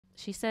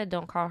She said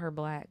don't call her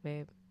black,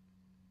 babe.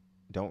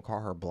 Don't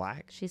call her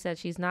black? She said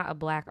she's not a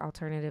black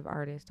alternative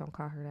artist. Don't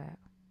call her that.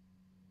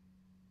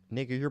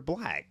 Nigga, you're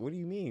black. What do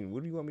you mean?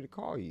 What do you want me to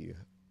call you?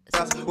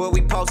 Well,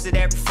 we posted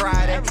every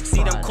Friday.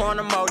 See them corn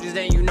emojis,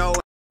 then you know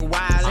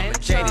wild. I'm a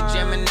jaded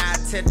Gemini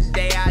till the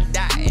day I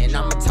die. And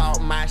I'ma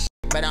talk my shit,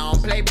 but I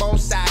don't play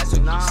both sides.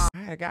 So nah.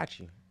 I got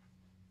you.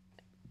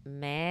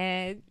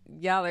 Man,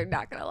 y'all are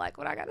not gonna like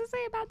what I gotta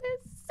say about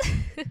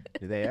this.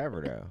 Do they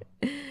ever,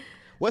 though?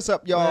 What's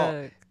up, y'all?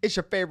 Look. It's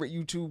your favorite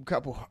YouTube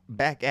couple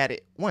back at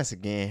it once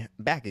again.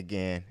 Back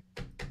again.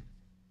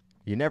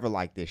 You never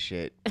like this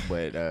shit,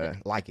 but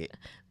like it.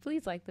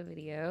 Please like the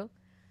video.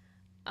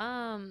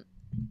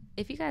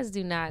 If you guys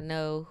do not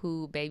know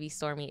who Baby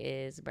Storme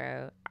is,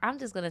 bro, I'm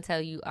just gonna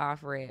tell you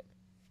off rip.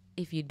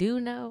 If you do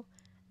know,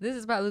 this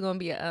is probably gonna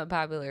be an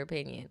unpopular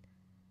opinion.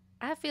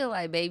 I feel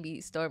like Baby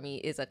Storme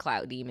is a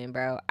clout demon,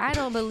 bro. I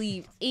don't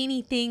believe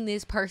anything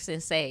this person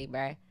say,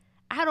 bro.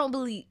 I don't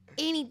believe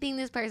anything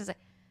this person say.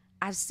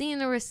 I've seen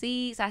the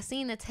receipts, I've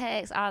seen the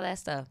text, all that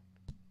stuff.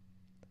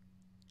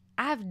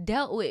 I've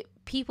dealt with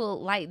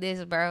people like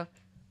this, bro.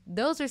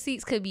 Those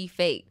receipts could be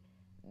fake.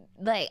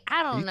 Like,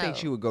 I don't know. You think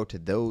she would go to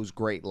those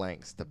great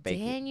lengths to fake it?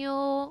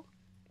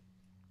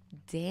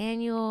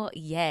 Daniel,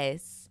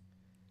 yes.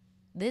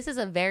 This is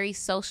a very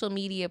social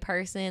media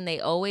person.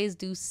 They always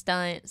do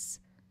stunts.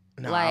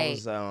 No,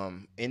 like, I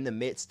was in the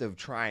midst of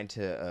trying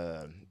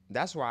to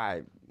that's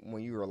why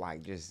when you were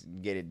like just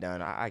get it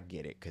done, I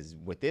get it, because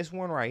with this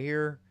one right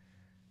here,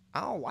 I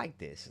don't like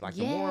this. Like,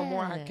 the more and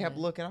more I kept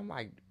looking, I'm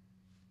like,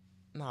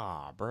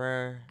 nah,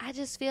 bruh. I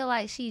just feel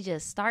like she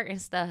just starting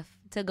stuff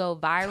to go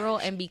viral,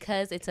 and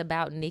because it's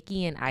about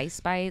Nicki and Ice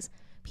Spice,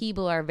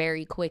 people are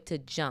very quick to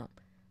jump.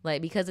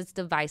 Like, because it's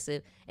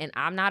divisive, and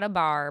I'm not a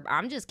barb,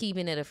 I'm just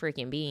keeping it a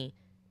freaking bean.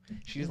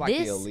 She's like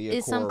the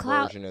Aaliyah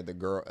Core version of the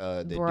girl,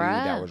 the dude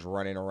that was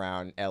running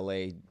around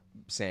LA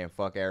saying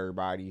fuck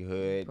everybody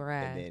hood,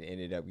 and then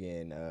ended up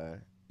getting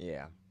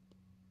yeah.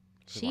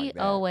 She like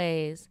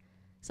always.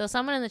 So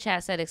someone in the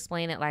chat said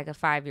explain it like a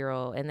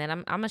 5-year-old, and then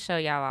I'm gonna show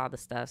y'all all the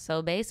stuff.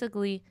 So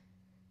basically,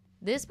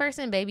 this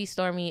person, Baby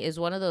Storme, is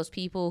one of those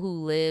people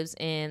who lives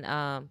in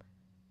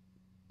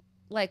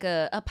like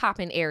a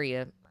poppin'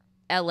 area,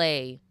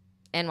 LA,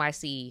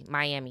 NYC,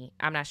 Miami.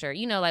 I'm not sure.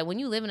 You know, like when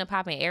you live in a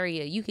poppin'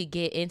 area, you could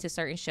get into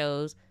certain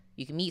shows,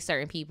 you can meet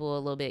certain people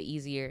a little bit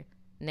easier,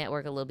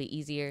 network a little bit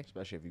easier.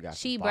 Especially if you got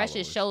She some brushes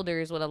followers.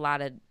 shoulders with a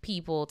lot of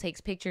people, takes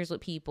pictures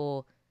with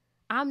people.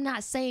 I'm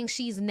not saying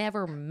she's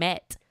never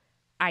met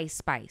Ice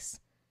Spice.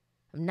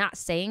 I'm not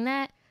saying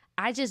that.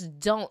 I just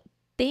don't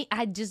think,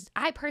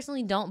 I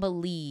personally don't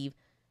believe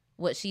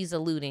what she's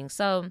alluding.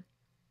 So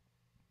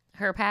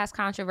her past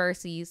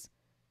controversies,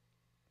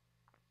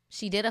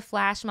 she did a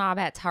flash mob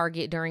at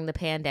Target during the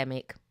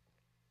pandemic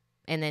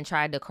and then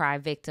tried to cry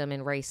victim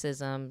in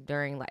racism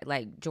during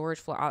like George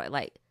Floyd.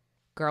 Like,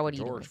 girl, what are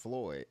you doing? George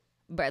Floyd.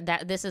 But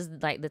this is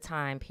like the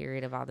time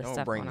period of all this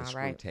stuff going on, right? Don't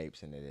bring the screw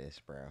tapes into this,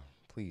 bro.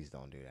 Please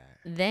don't do that.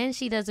 Then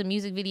she does a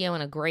music video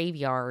in a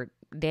graveyard,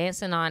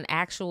 dancing on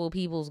actual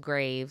people's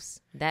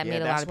graves. That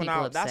made a lot of people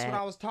upset. That's what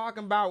I was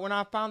talking about when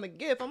I found the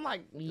gift. I'm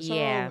like,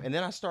 yeah. And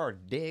then I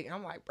started digging.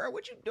 I'm like, bro,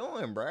 what you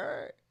doing,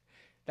 bro?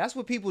 That's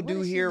what people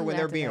do here when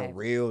they're being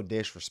real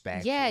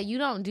disrespectful. Yeah, you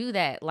don't do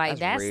that. Like,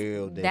 that's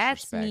real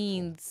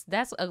disrespectful.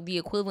 That's the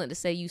equivalent to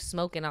say you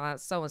smoking on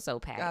so and so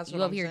pack.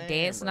 You over here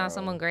dancing on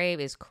someone's grave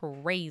is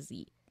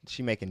crazy.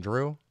 She making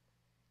drill,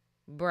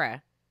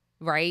 bruh.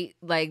 Right?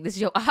 Like, this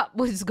is your op.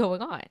 What is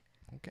going on?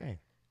 Okay.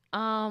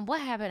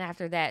 What happened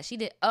after that? She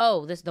did.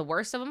 Oh, this is the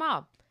worst of them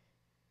all.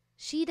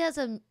 She does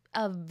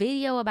a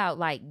video about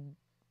like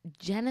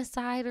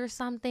genocide or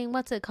something.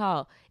 What's it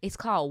called? It's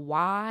called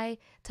Why.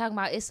 Talking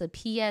about it's a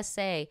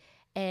PSA,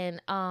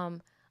 and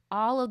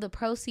all of the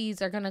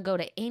proceeds are gonna go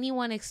to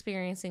anyone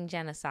experiencing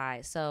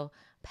genocide. So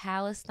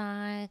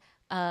Palestine,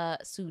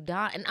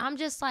 Sudan, and I'm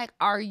just like,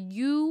 are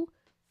you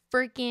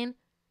freaking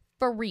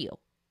for real?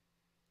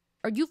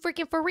 Are you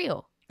freaking for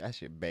real? That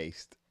shit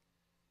based.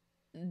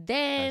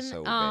 Then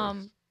so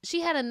based.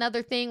 She had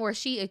another thing where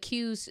she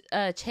accused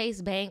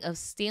Chase Bank of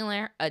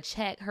stealing a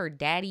check her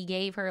daddy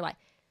gave her, like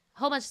a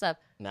whole bunch of stuff.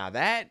 Now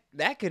that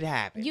could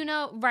happen. You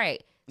know,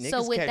 right. Niggas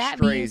so with catch that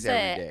being strays every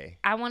said, day.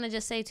 I want to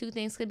just say two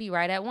things could be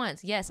right at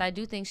once. Yes, I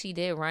do think she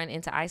did run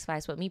into Ice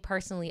Spice, but me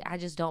personally, I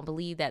just don't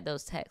believe that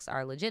those texts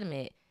are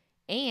legitimate.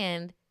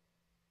 And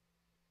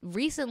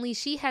recently,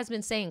 she has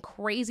been saying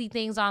crazy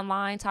things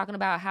online, talking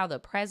about how the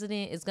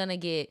president is gonna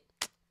get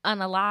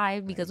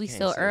unalived because we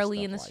still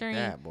early in the stream.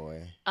 That,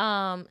 boy.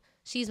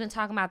 She's been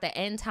talking about the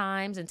end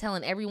times and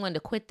telling everyone to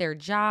quit their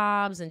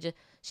jobs, and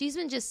she's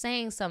been just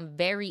saying some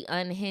very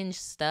unhinged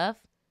stuff.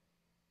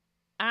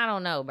 I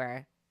don't know,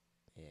 bruh.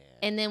 Yeah.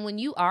 And then when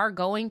you are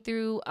going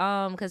through,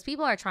 because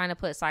people are trying to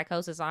put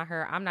psychosis on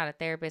her. I'm not a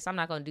therapist. I'm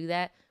not going to do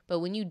that. But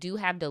when you do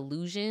have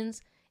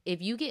delusions,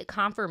 if you get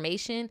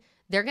confirmation,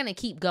 they're going to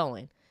keep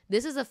going.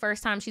 This is the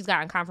first time she's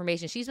gotten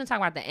confirmation. She's been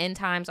talking about the end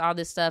times, all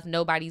this stuff.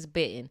 Nobody's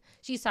bitten.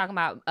 She's talking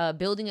about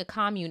building a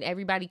commune.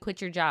 Everybody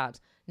quit your jobs.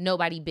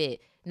 Nobody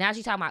bit. Now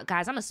she's talking about,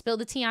 guys, I'm going to spill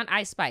the tea on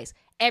Ice Spice.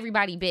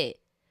 everybody bit.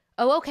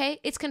 Oh, okay.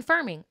 It's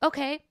confirming.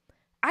 Okay.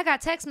 I got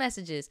text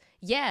messages.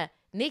 Yeah.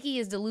 Nikki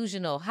is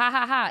delusional. Ha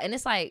ha ha. And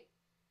it's like,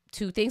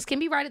 two things can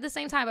be right at the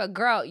same time. But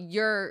girl,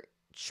 you're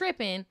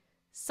tripping.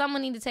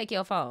 Someone need to take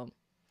your phone.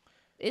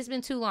 It's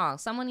been too long.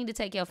 Someone need to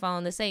take your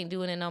phone. This ain't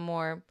doing it no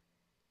more.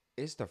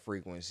 It's the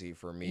frequency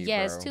for me,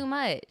 yeah, bro. It's too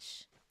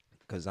much.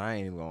 Because I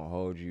ain't even going to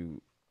hold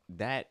you.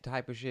 That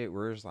type of shit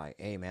where it's like,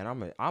 hey, man,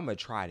 I'm gonna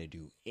try to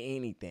do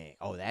anything.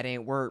 Oh, that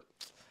ain't work.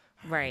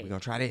 Right. We're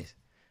going to try this.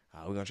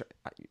 We're gonna try.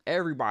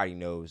 Everybody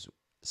knows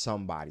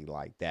somebody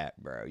like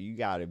that, bro. You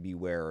got to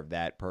beware of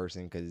that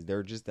person because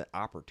they're just an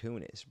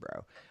opportunist,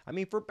 bro. I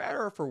mean, for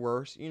better or for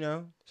worse, you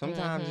know,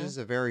 sometimes it's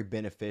a very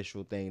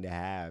beneficial thing to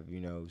have,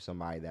 you know,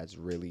 somebody that's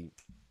really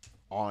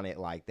on it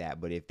like that.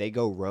 But if they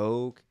go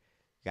rogue,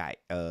 got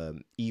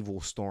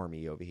evil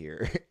Storme over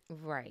here.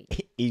 Right.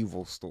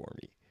 Evil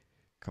Storme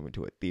coming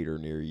to a theater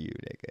near you,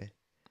 nigga.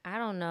 I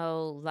don't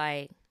know,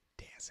 like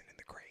dancing in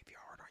the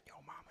graveyard on your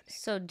mama, nigga.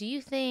 So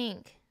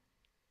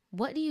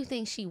what do you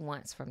think she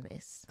wants from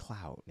this?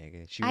 Clout,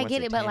 nigga. I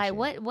get it, attention. but like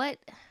what?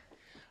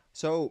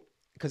 So,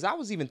 because I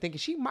was even thinking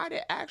she might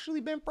have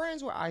actually been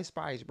friends with Ice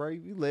Spice, bro.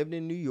 You lived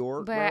in New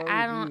York, but bro.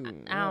 I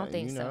don't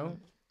think so.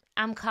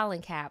 I'm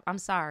calling cap. I'm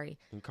sorry.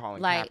 I'm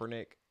calling like,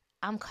 Kaepernick.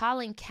 I'm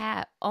calling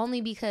cap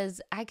only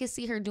because I could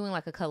see her doing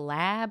like a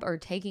collab or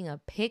taking a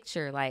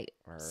picture, like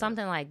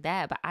something like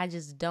that. But I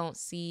just don't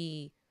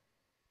see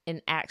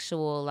an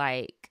actual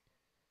like.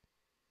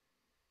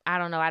 I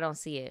don't know. I don't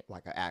see it.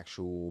 Like an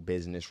actual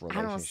business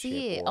relationship. I don't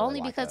see it. Only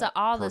like because of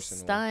all the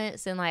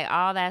stunts and like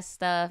all that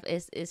stuff.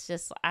 It's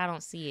just, I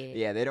don't see it.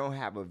 Yeah, they don't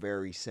have a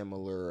very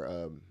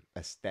similar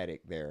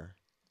aesthetic there.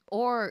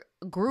 Or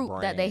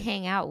group that they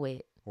hang out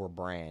with. Or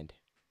brand.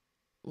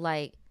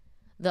 Like,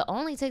 the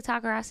only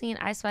TikToker I've seen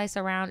Ice Spice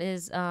around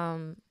is,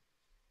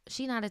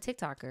 she not a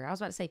TikToker. I was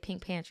about to say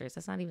Pink Panthers.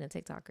 That's not even a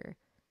TikToker.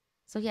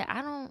 So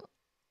yeah,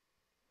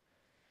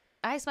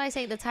 Ice Spice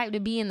ain't the type to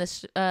be in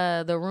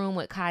the room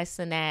with Kai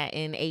Cenat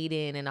and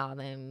Aiden and all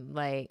them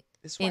like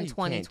in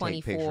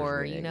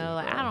 2024. You know,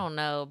 like, I don't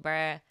know,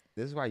 bruh.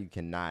 This is why you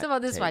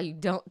cannot. This is why you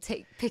don't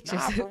take pictures.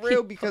 Nah, for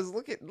real. Because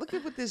look at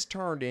what this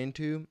turned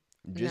into.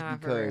 Just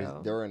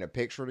because they're in a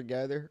picture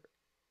together,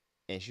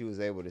 and she was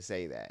able to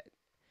say that.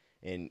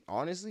 And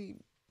honestly,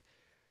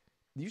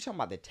 you talking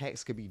about the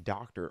text could be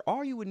doctored.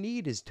 All you would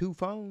need is 2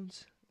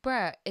 phones.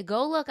 Bruh,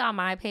 go look on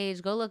my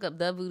page. Go look up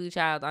The Voodoo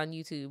Child on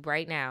YouTube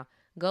right now.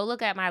 Go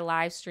look at my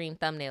live stream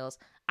thumbnails.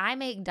 I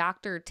make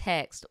doctor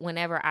text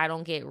whenever I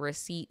don't get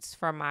receipts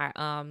from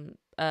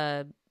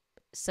my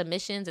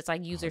submissions. It's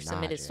like user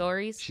submitted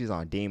stories. She's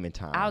on demon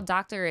time. I'll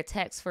doctor a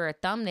text for a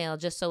thumbnail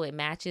just so it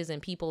matches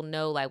and people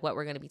know like what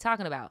we're going to be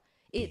talking about.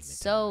 It's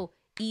so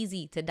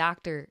easy to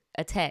doctor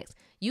a text.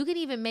 You can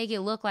even make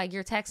it look like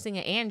you're texting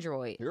an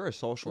Android. You're a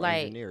social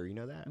engineer, you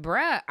know that?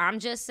 Bruh, I'm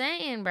just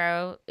saying,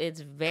 bro. It's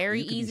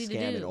very easy to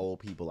do. Scamming old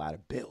people out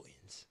of billions.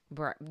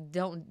 Bruh,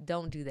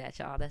 don't do that,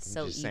 y'all. That's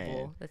so evil.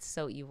 Saying. That's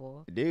so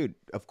evil. Dude,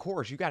 of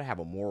course, you got to have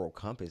a moral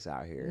compass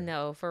out here.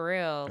 No, for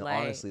real. And like,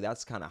 honestly,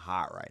 that's kind of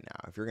hot right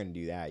now. If you're going to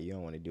do that, you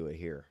don't want to do it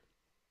here.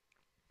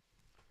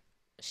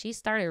 She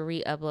started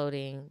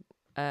re-uploading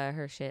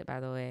her shit, by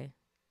the way.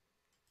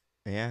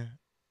 Yeah?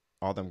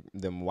 All them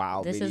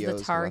wild videos. This is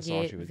the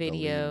Target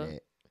video.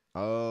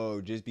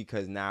 Oh, just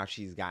because now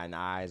she's gotten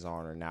eyes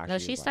on her. Now no,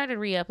 she started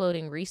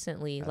re-uploading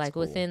recently, like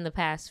cool. within the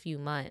past few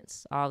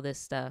months, all this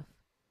stuff.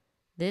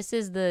 This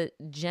is the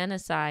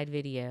genocide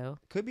video.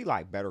 Could be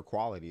like better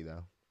quality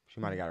though. She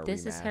might have got a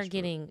This is her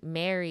getting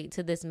married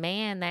to this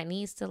man that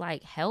needs to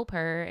like help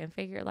her and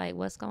figure like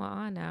what's going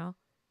on now.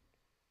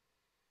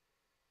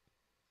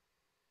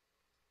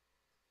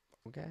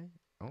 Okay.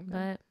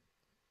 But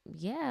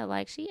yeah,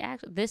 like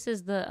this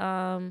is the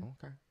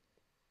Okay.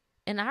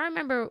 And I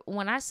remember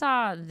when I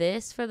saw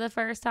this for the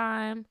first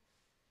time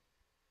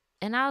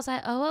and I was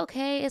like, "Oh,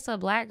 okay, it's a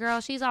black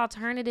girl. She's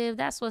alternative.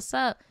 That's what's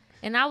up."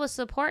 And I was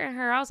supporting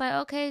her. I was like,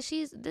 "Okay,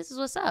 this is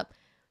what's up."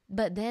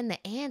 But then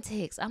the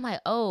antics, I'm like,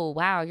 "Oh,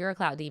 wow, you're a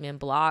clout demon.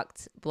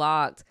 Blocked,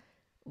 blah."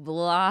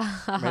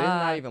 But it's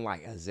not even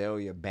like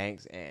Azalea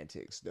Banks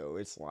antics though.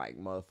 It's like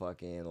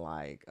motherfucking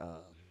like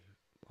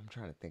I'm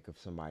trying to think of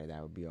somebody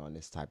that would be on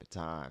this type of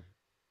time.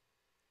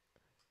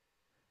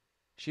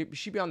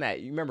 She be on that.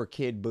 You remember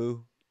Kid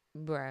Boo?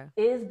 Bruh.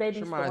 Is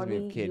Baby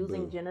Storme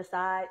using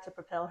genocide to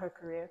propel her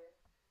career?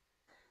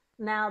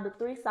 Now, the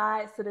 3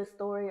 sides to this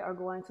story are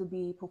going to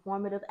be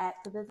performative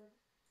activism,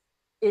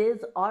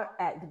 is art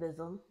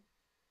activism,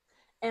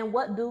 and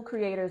what do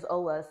creators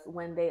owe us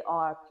when they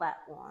are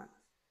platforms?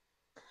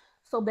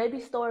 So Baby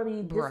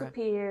Storme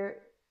disappeared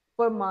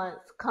for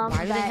months, comes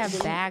back,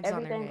 deletes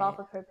everything off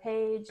of her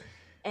page,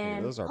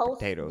 and those are posts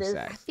potato this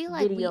sacks. I feel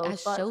like video, I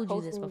showed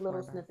you this before.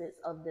 Little snippets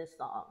of this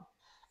song.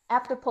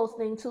 After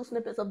posting 2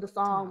 snippets of the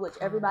song, which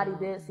everybody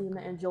did seem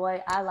to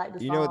enjoy, I like the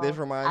song. You know what this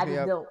reminds me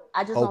of?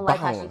 I just don't like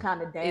how she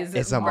kind of dances.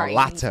 It's a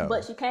mulatto.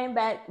 But she came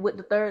back with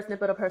the 3rd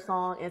snippet of her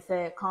song and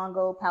said,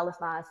 "Congo,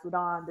 Palestine,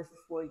 Sudan, this is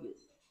for you."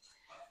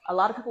 a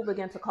lot of people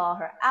began to call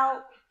her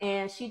out,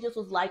 and she just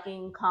was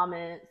liking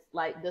comments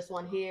like this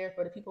one here.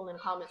 For the people in the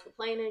comments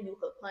complaining, you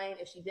complain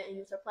if she didn't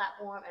use her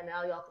platform, and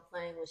now y'all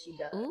complain when she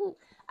does. Ooh.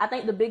 I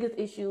think the biggest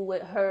issue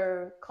with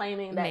her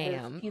claiming that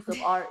this piece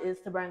of art is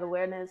to bring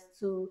awareness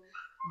to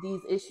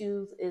these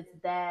issues is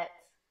that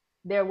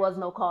there was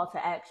no call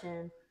to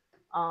action.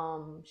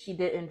 She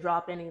didn't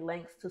drop any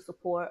links to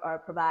support or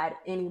provide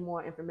any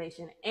more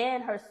information,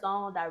 and her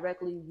song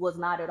directly was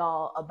not at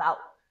all about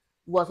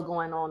what's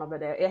going on over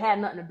there. It had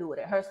nothing to do with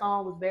it. Her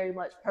song was very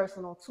much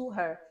personal to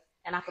her,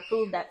 and I could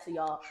prove that to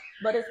y'all.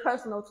 But it's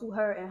personal to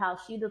her and how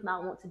she does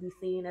not want to be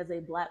seen as a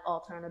Black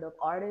alternative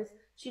artist.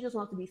 She just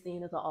wants to be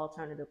seen as an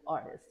alternative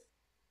artist.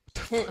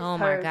 Oh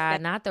my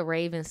God, not the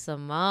Raven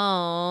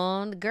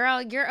Simone.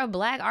 Girl, you're a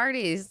Black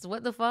artist.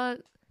 What the fuck?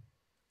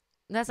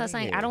 That's what I'm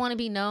saying. I don't want to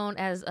be known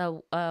as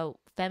a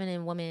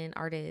feminine woman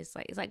artist.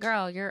 Like, it's like,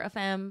 girl, you're a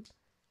femme.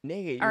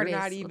 Nigga, you're artist.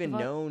 Not even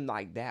known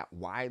like that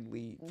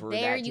widely for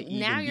there that to even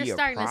now you're be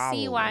starting a to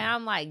see why problem.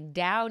 I'm like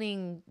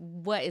doubting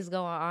what is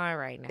going on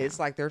right now. It's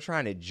like they're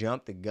trying to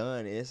jump the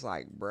gun. It's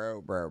like,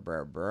 bro.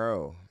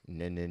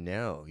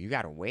 No. You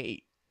gotta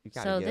wait. You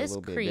gotta so get this a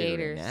little creator bit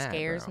bigger than that,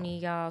 scares bro. me,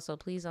 y'all. So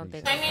please don't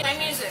think. Play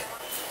music.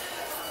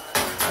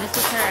 This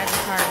is her at the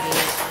Target.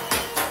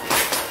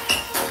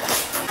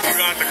 You're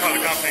gonna have to call the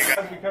company.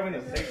 It's becoming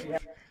a safety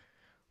hazard.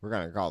 We're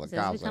gonna call the So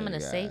cops. it's becoming on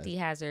a you safety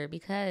hazard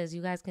because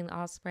you guys can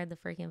all spread the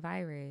freaking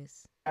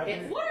virus. Hey,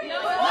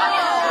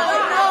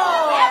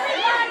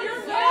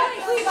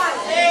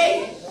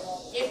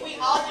 If we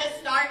all just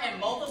start and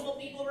multiple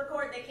people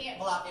record, they can't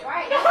block it.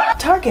 Right.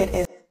 Target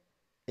is.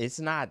 It's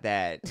not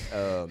that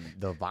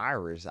the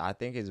virus. I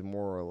think it's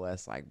more or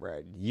less like,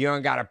 bro, you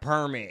don't got a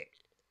permit.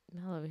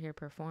 Y'all over here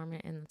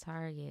performing in the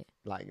Target.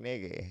 Like,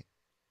 nigga,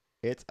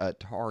 it's a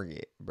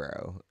Target,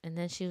 bro. And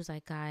then she was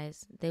like,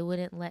 guys, they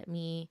wouldn't let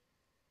me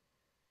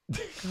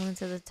go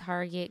into the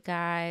Target,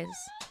 guys.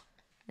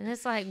 And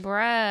it's like,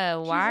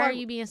 bruh, why are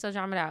you being so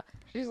drama out?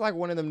 She's like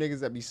one of them niggas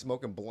that be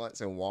smoking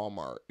blunts in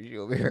Walmart.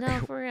 You over here. No,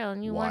 for real.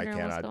 And you wondering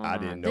what's going on. I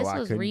didn't know this I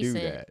was couldn't recent.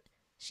 do that.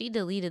 She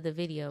deleted the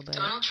video, but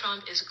Donald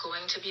Trump is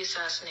going to be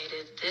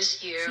assassinated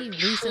this year. She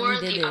before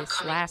recently did the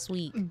this last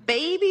week.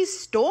 Baby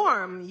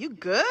Storm, you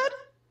good?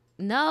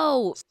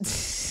 No.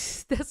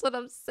 That's what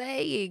I'm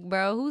saying,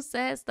 bro. Who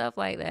said stuff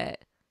like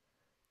that?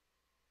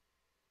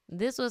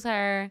 This was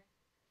her.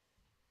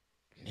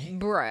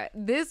 Bruh,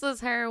 this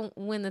was her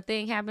when the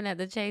thing happened at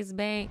the Chase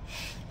Bank.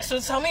 So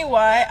tell me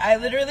why I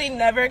literally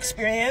never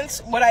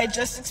experienced what I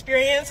just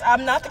experienced.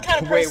 I'm not the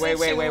kind of person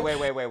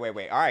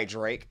Wait. All right,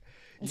 Drake.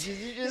 Did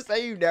you just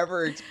say you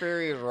never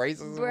experienced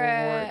racism before?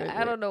 Bruh,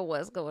 I don't know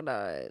what's going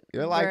on.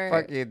 You're like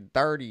fucking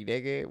 30,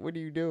 nigga. What are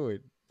you doing?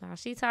 Now,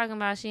 she talking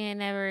about she ain't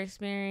never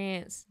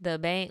experienced the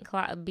bank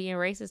being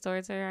racist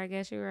towards her. I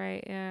guess you're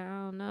right. Yeah,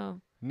 I don't know.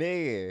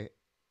 Nigga.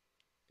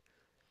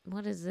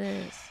 What is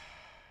this?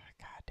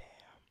 Goddamn.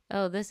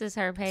 Oh, this is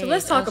her page. So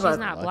let's talk about she's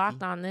not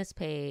blocked on this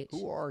page.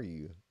 Who are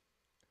you?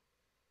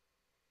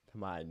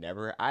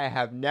 I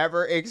have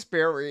never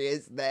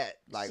experienced that.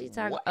 Like,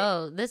 what?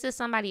 Oh, this is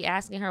somebody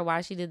asking her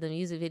why she did the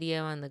music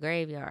video in the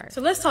graveyard.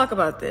 So let's talk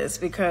about this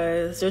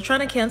because they're trying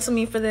to cancel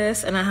me for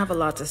this and I have a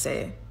lot to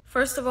say.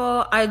 First of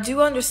all, I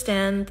do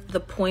understand the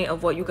point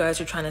of what you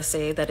guys are trying to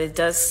say, that it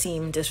does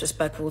seem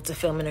disrespectful to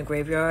film in a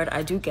graveyard.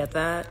 I do get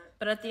that.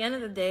 But at the end of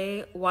the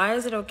day, why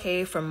is it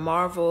okay for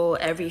Marvel,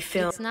 every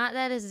film? It's not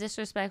that it's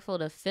disrespectful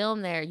to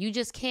film there. You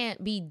just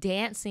can't be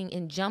dancing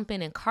and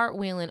jumping and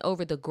cartwheeling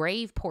over the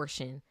grave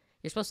portion.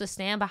 You're supposed to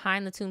stand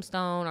behind the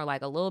tombstone or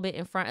like a little bit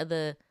in front of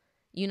the,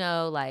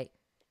 like,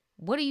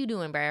 what are you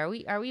doing, bro?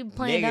 Are we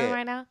playing dumb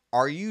right now?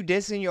 Are you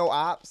dissing your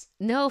ops?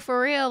 No,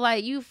 for real.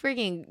 Like, you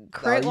freaking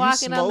crip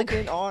walking on the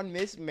smoking on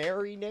Miss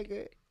Mary,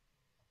 nigga?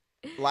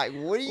 Like,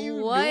 what are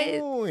you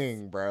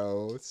doing,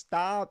 bro?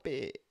 Stop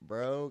it,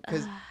 bro.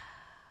 Because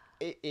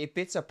if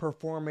it's a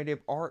performative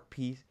art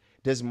piece,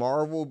 does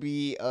Marvel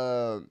be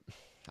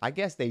I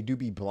guess they do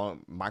be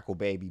Michael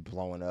Bay be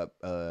blowing up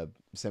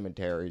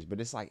cemeteries,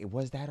 but it's like,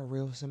 was that a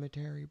real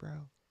cemetery, bro?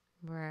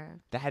 Bruh.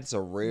 That's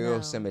a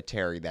real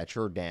cemetery that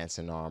you're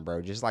dancing on,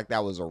 bro. Just like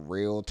that was a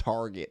real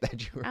Target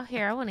that you were. Out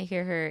here, I want to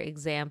hear her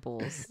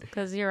examples.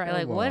 Because you're right.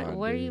 Like,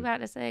 what are you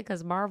about to say?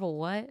 Because Marvel,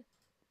 what?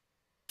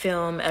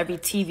 Film every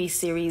TV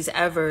series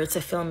ever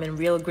to film in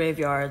real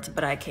graveyards,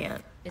 but I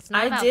can't. It's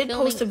not I did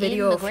post a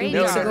video a few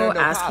weeks ago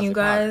asking you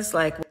guys,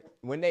 like,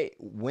 when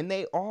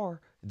they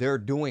are, they're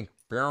doing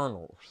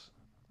funerals.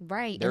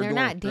 Right. And they're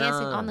not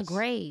dancing on the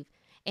grave.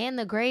 And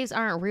the graves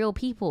aren't real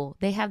people.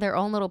 They have their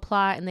own little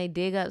plot and they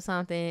dig up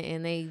something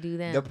and they do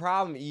that. The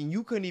problem,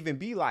 you couldn't even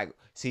be like,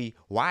 see,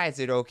 why is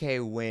it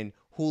okay when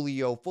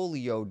Julio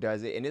Fulio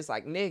does it? And it's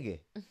like, nigga.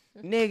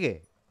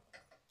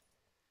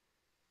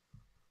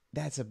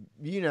 That's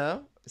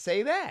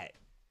say that.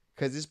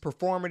 Because it's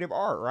performative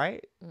art,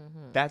 right?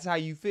 Mm-hmm. That's how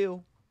you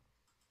feel.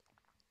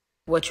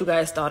 what you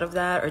guys thought of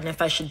that, or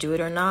if I should do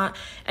it or not.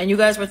 And you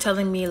guys were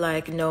telling me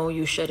like, no,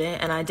 you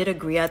shouldn't. And I did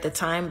agree at the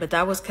time, but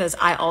that was because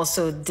I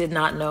also did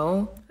not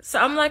know. So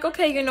I'm like,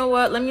 okay, you know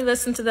what? Let me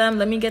listen to them.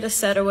 Let me get a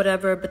set or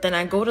whatever. But then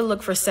I go to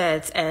look for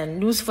sets,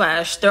 and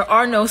newsflash, there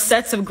are no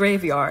sets of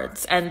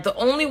graveyards. And the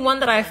only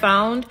one that I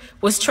found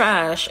was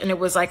trash, and it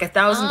was like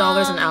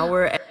 $1,000 an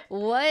hour.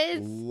 What?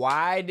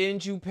 Why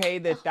didn't you pay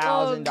the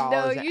 $1,000 an hour?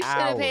 No, you should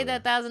have paid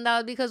that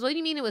 $1,000 because what do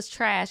you mean it was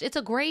trash? It's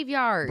a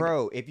graveyard.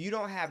 Bro, if you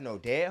don't have no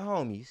dead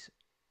homies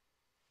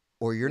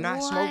or you're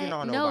not smoking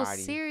on nobody.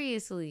 No,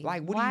 seriously.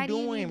 Like, what are you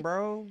doing,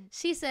 bro?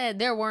 She said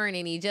there weren't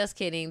any. Just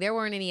kidding. There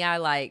weren't any I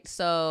liked.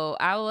 So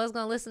I was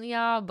going to listen to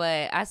y'all,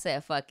 but I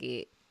said, fuck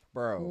it.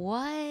 Bro.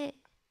 What?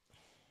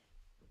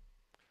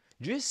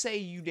 Just say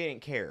you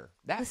didn't care.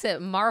 I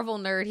said Marvel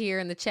nerd here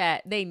in the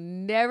chat. They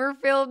never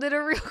filmed in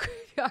a real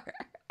graveyard.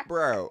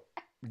 Bro,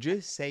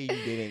 just say you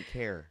didn't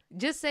care.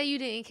 Just say you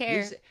didn't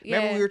care.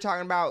 Remember we were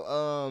talking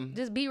about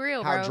just be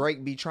real, how bro.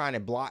 Drake be trying to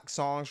block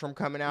songs from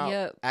coming out,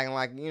 yep. acting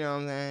like, you know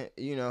what I'm saying,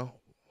 you know.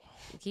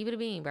 Keep it a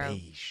bean, bro.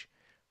 Beige.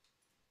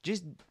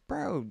 Just,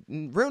 bro,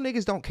 real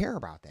niggas don't care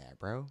about that,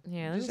 bro.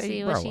 Yeah, let's just see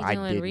say, what bro, she's I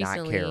doing did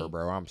recently. not care,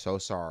 bro. I'm so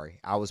sorry.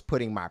 I was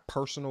putting my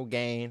personal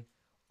gain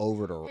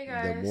over the moral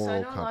compass. So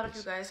I know a lot of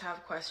you guys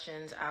have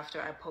questions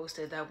after I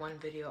posted that one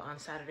video on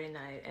Saturday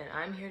night, and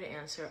I'm here to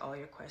answer all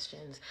your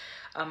questions.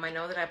 I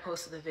know that I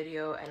posted the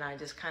video and I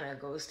just kind of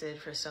ghosted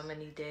for so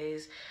many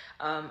days.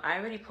 I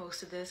already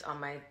posted this on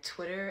my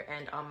Twitter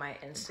and on my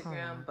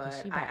Instagram,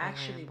 but I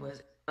actually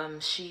was,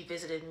 she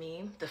visited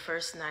me the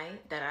first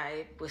night that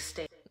I was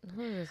staying.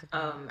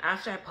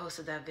 After I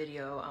posted that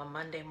video on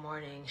Monday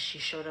morning, she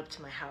showed up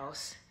to my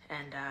house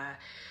and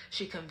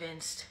she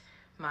convinced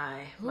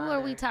my mother,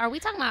 are we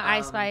talking about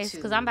Ice Spice?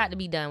 Because I'm about to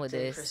be done with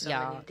this,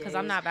 y'all. Because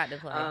I'm not about to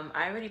play.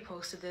 I already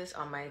posted this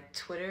on my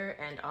Twitter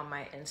and on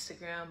my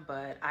Instagram,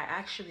 but I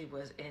actually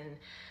was in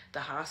the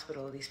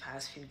hospital these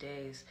past few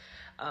days.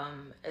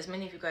 As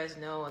many of you guys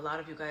know, a lot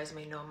of you guys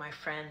may know my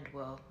friend,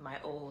 well, my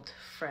old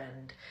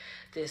friend,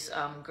 this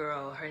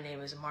girl, her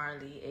name is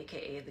Marley,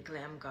 aka the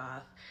Glam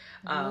Goth.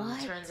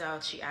 Turns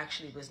out she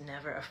actually was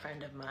never a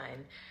friend of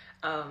mine.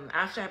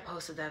 After I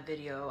posted that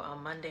video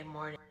on Monday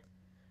morning,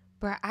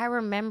 Bro, I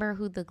remember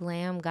who the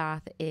Glam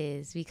Goth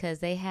is because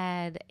they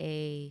had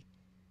a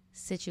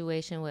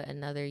situation with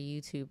another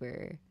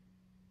YouTuber.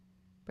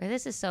 Bro,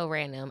 this is so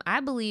random.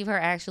 I believe her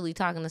actually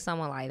talking to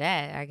someone like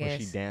that, I guess.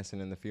 Was she dancing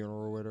in the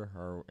funeral with her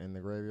or in the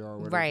graveyard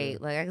with her? Right,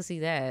 like I can see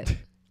that.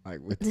 Like,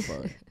 what the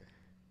fuck?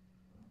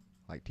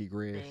 Like T.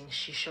 Grizz?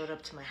 She showed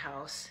up to my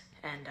house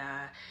and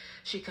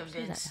she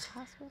convinced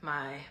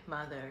my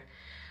mother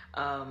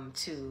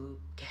to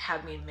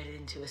have me admitted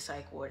into a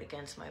psych ward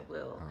against my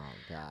will.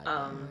 Oh,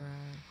 God.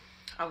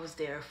 I was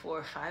there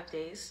for 5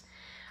 days.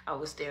 I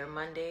was there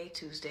Monday,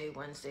 Tuesday,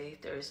 Wednesday,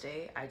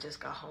 Thursday. I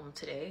just got home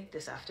today,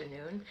 this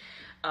afternoon.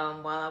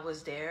 While I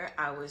was there,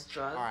 I was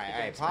drugged. All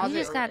right, you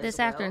just got this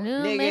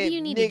afternoon. Nigga, maybe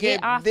you need to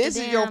get off this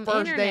the is damn your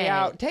first internet. day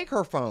out. Take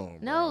her phone.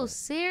 No, bro.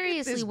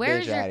 seriously.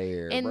 Where's your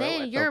here, and bro?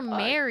 then you're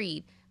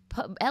married.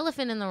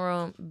 Elephant in the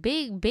room.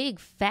 Big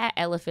fat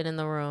elephant in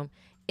the room.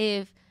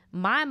 If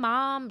my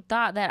mom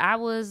thought that I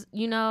was,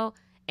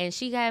 and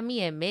she got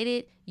me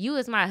admitted, you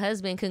as my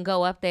husband can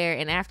go up there,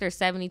 and after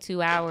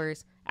 72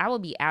 hours, I will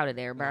be out of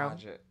there, bro.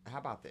 How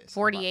about this?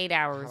 48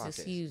 hours,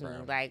 excuse me.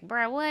 Like,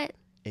 bro, what?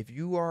 If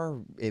you are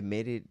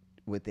admitted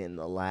within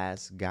the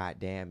last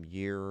goddamn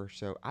year or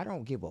so, I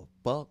don't give a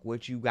fuck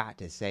what you got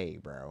to say,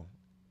 bro.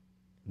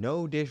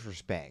 No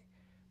disrespect.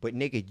 But,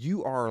 nigga,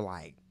 you are,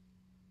 like,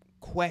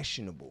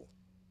 questionable.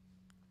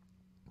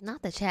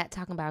 Not the chat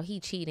talking about he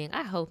cheating.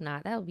 I hope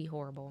not. That would be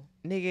horrible.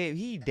 Nigga,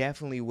 he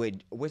definitely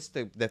would. What's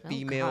the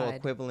female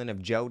equivalent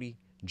of Jody?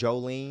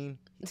 Jolene?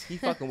 He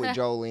fucking with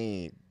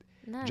Jolene.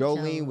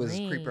 Jolene was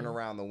creeping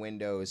around the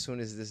window as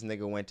soon as this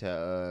nigga went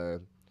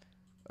to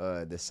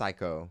the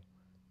psycho.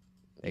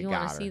 You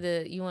want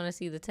to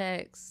see the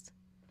text?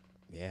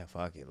 Yeah,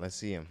 fuck it. Let's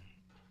see him.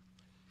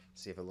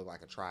 See if it look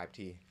like a tribe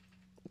tee.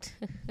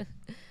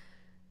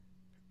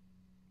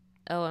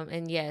 Oh,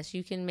 and yes,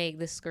 you can make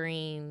the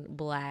screen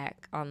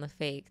black on the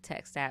fake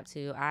text app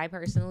too. I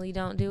personally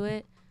don't do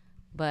it,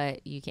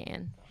 but you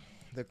can.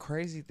 The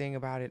crazy thing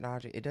about it,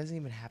 Naja, it doesn't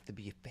even have to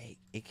be fake.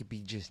 It could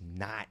be just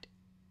not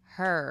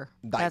her.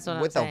 Like, that's what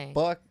I'm saying.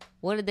 What the fuck?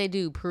 What did they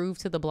do? Prove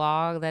to the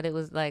blog that it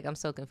was like, I'm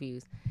so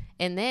confused.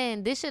 And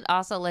then this should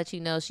also let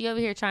you know she over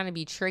here trying to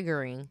be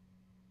triggering.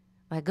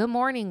 Like, good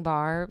morning,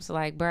 Barbs.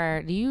 Like,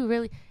 bruh, do you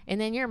really? And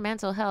then your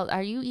mental health.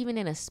 Are you even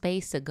in a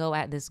space to go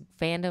at this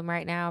fandom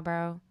right now,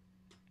 bro?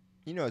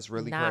 You know, it's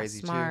really Not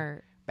crazy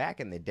smart. too. Back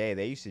in the day,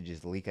 they used to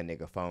just leak a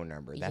nigga phone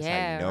number. That's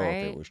Yeah, how you know right?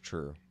 if it was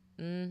true.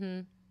 Mm-hmm.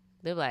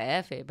 They're like,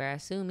 F it,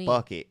 bruh. Sue me.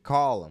 Fuck it.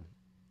 Call him.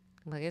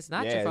 Like, it's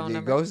not your phone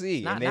number. Go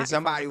see. And then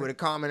somebody would have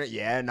commented,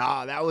 yeah,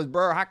 nah, that was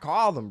bro. I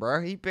called him,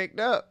 bro. He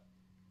picked up.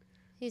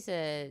 He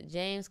said,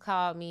 James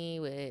called me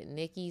with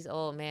Nikki's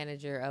old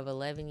manager of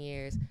 11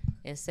 years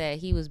and said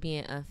he was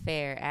being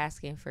unfair,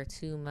 asking for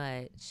too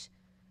much,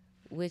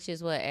 which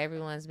is what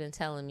everyone's been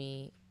telling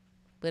me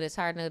but it's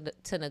hard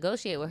to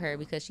negotiate with her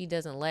because she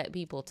doesn't let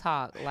people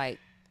talk like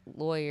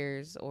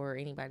lawyers or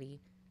anybody.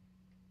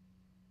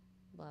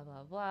 Blah,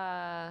 blah,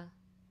 blah.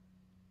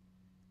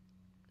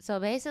 So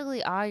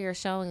basically all you're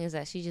showing is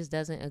that she just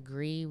doesn't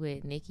agree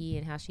with Nicki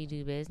and how she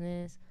do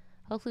business.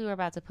 Hopefully we're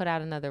about to put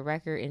out another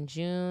record in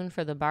June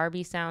for the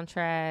Barbie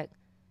soundtrack,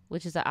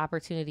 which is an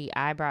opportunity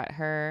I brought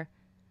her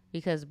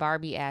because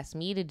Barbie asked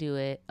me to do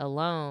it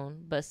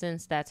alone. But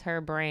since that's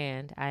her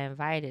brand, I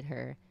invited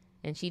her.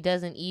 And she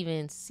doesn't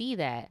even see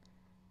that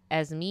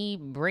as me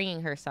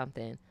bringing her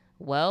something.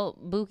 Well,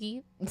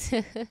 Buki,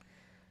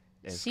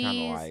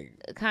 she's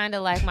kind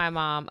of like my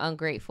mom,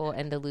 ungrateful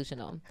and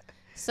delusional.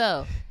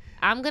 So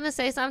I'm going to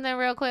say something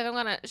real quick. I'm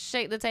going to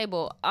shake the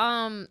table.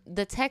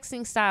 The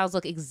texting styles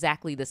look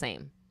exactly the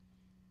same.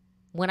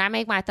 When I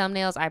make my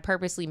thumbnails, I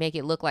purposely make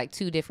it look like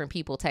two different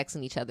people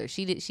texting each other.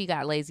 She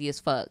got lazy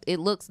as fuck. It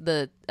looks,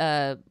 the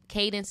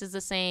cadence is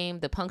the same.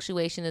 The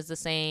punctuation is the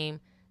same.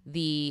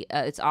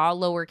 It's all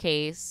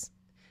lowercase.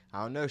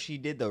 I don't know. She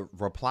did the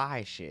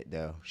reply shit,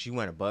 though. She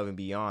went above and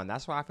beyond.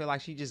 That's why I feel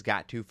like she just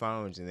got two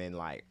phones and then,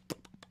 like...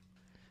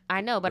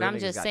 I know, but I'm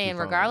just saying,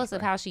 regardless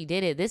of how she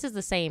did it, this is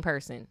the same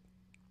person.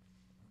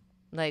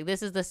 Like,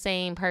 this is the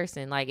same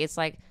person. Like, it's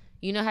like,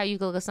 you know how you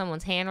look at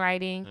someone's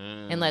handwriting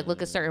and, like,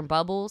 look at certain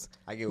bubbles?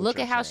 I get what look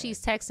you're at how saying.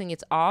 she's texting.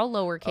 It's all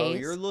lowercase. Oh,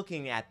 you're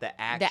looking at the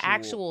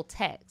actual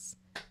text.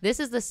 This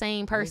is the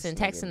same person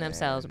texting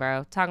themselves,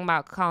 bro. Talking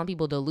about calling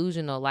people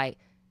delusional. Like,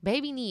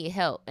 baby need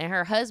help, and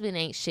her husband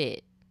ain't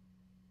shit.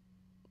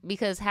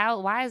 Because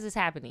why is this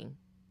happening?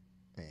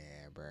 Yeah,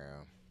 bro.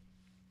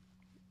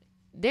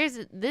 There's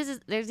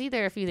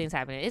either a few things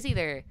happening. It's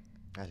either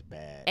that's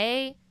bad.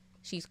 A,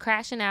 she's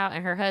crashing out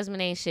and her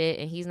husband ain't shit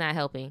and he's not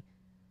helping.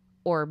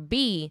 Or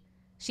B,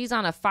 she's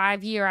on a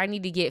 5-year I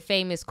need to get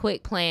famous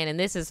quick plan and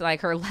this is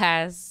like her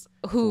last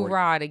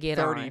hoorah to get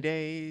 30 on. 30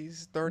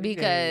 days.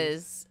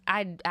 Because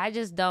I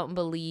just don't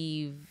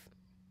believe,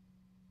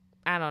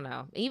 I don't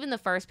know. Even the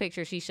first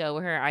picture she showed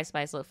with her Ice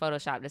Spice look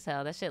photoshopped as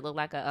hell. That shit looked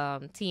like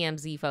a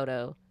TMZ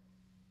photo.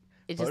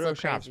 It just looked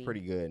crazy. Photoshop's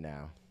pretty good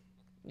now.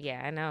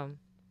 Yeah, I know.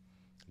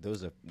 There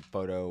was a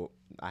photo,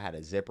 I had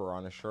a zipper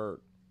on a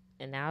shirt.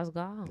 And now it's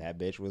gone. That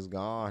bitch was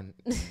gone.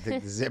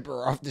 Took the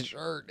zipper off the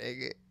shirt,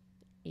 nigga.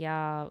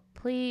 Y'all,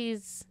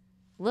 please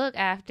look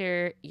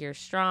after your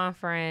strong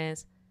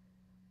friends.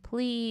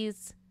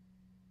 Please.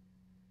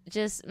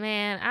 Just,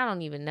 man, I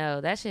don't even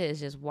know. That shit is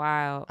just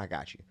wild. I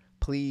got you.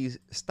 Please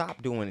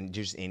stop doing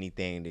just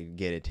anything to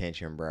get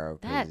attention, bro.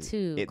 That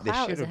too.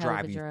 This shit'll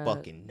drive you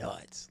fucking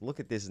nuts. Look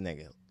at this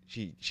nigga.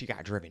 She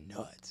got driven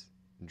nuts.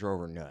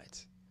 Drove her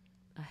nuts.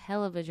 A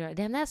hell of a drug.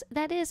 Damn,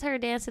 that is her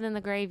dancing in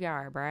the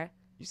graveyard, bruh.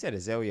 You said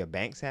Azalea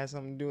Banks had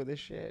something to do with this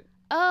shit?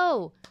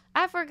 Oh,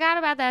 I forgot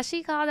about that.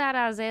 She called out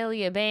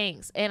Azalea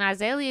Banks, and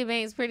Azalea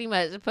Banks pretty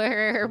much put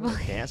her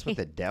dance with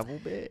the devil,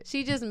 bitch.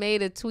 She just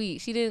made a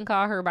tweet. She didn't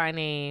call her by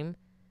name,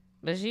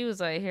 but she was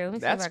like, "Here, let me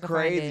see if I can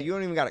crazy. find it." You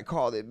don't even got to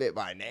call that bitch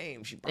by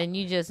name. And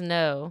you just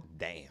know.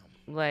 Damn.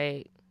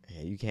 Like,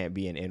 yeah, you can't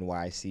be in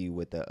NYC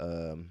with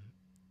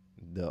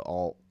the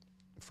alt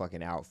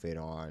fucking outfit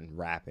on,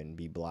 rap and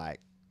be black.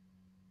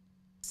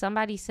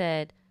 Somebody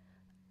said,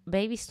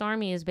 Baby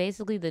Storme is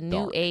basically the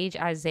new age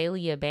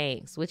Azalea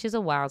Banks, which is a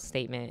wild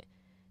statement.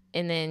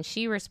 And then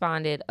she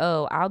responded,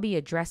 "Oh, I'll be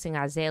addressing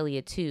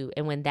Azalea too.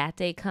 And when that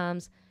day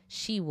comes,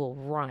 she will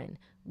run.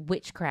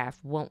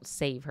 Witchcraft won't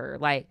save her."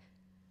 Like,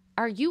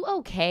 are you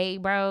okay,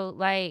 bro?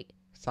 Like,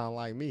 sound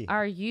like me.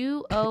 Are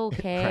you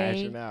okay?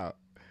 Crashing out.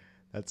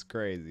 That's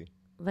crazy.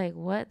 Like,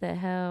 what the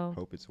hell?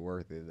 Hope it's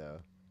worth it, though.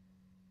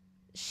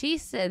 She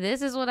said,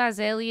 this is what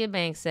Azalea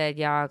Banks said,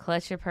 y'all.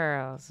 Clutch your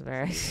pearls,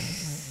 bro.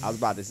 I was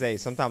about to say,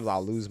 sometimes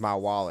I'll lose my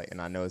wallet, and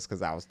I know it's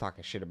because I was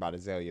talking shit about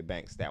Azalea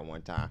Banks that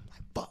one time.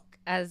 Like, fuck.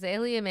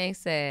 Azalea Banks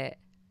said,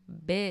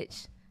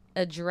 "Bitch,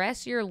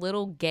 address your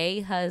little gay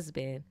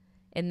husband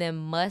and them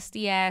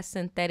musty-ass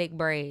synthetic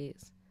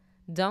braids.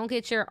 Don't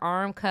get your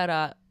arm cut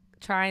up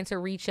trying to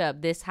reach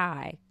up this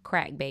high.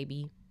 Crack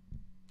baby."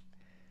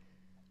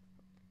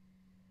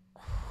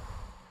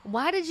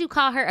 Why did you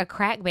call her a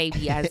crack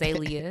baby,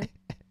 Azalea?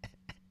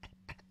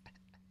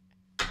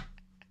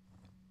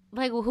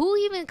 Like, who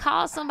even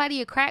calls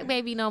somebody a crack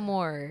baby no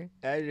more?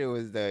 That shit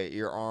was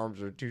your arms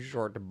are too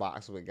short to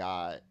box with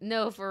God.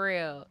 No, for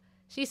real.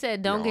 She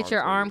said, don't get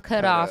your arm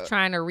cut off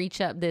trying to reach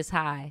up this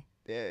high.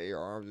 Yeah, your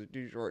arms are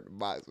too short to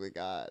box with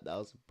God. That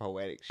was some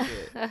poetic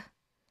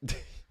shit.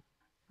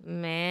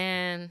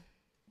 Man.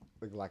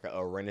 Look like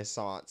a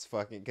Renaissance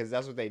fucking, because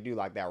that's what they do,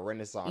 like that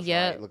Renaissance,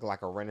 yep. Right? Look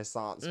like a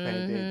Renaissance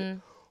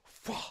painting.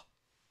 Fuck.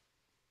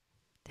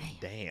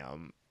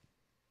 Damn.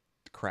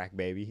 Crack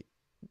baby.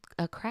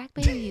 A crack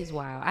baby is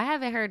wild. I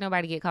haven't heard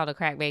nobody get called a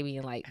crack baby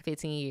in like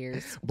 15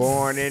 years.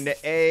 Born in the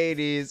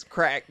 80s,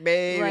 crack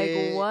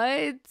baby. Like,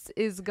 what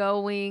is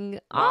going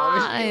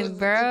on,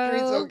 bro?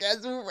 So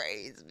guess who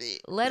raised me?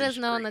 Let us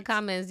know in the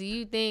comments. Do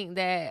you think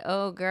that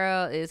old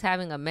girl is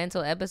having a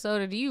mental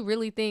episode, or do you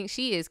really think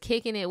she is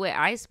kicking it with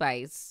Ice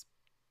Spice?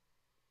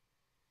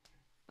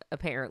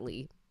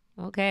 Apparently.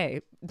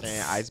 Okay.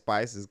 And Ice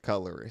Spice is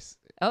colorist.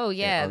 Oh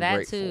yeah,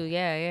 that too.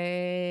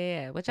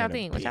 Yeah. What y'all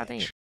think? What y'all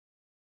think?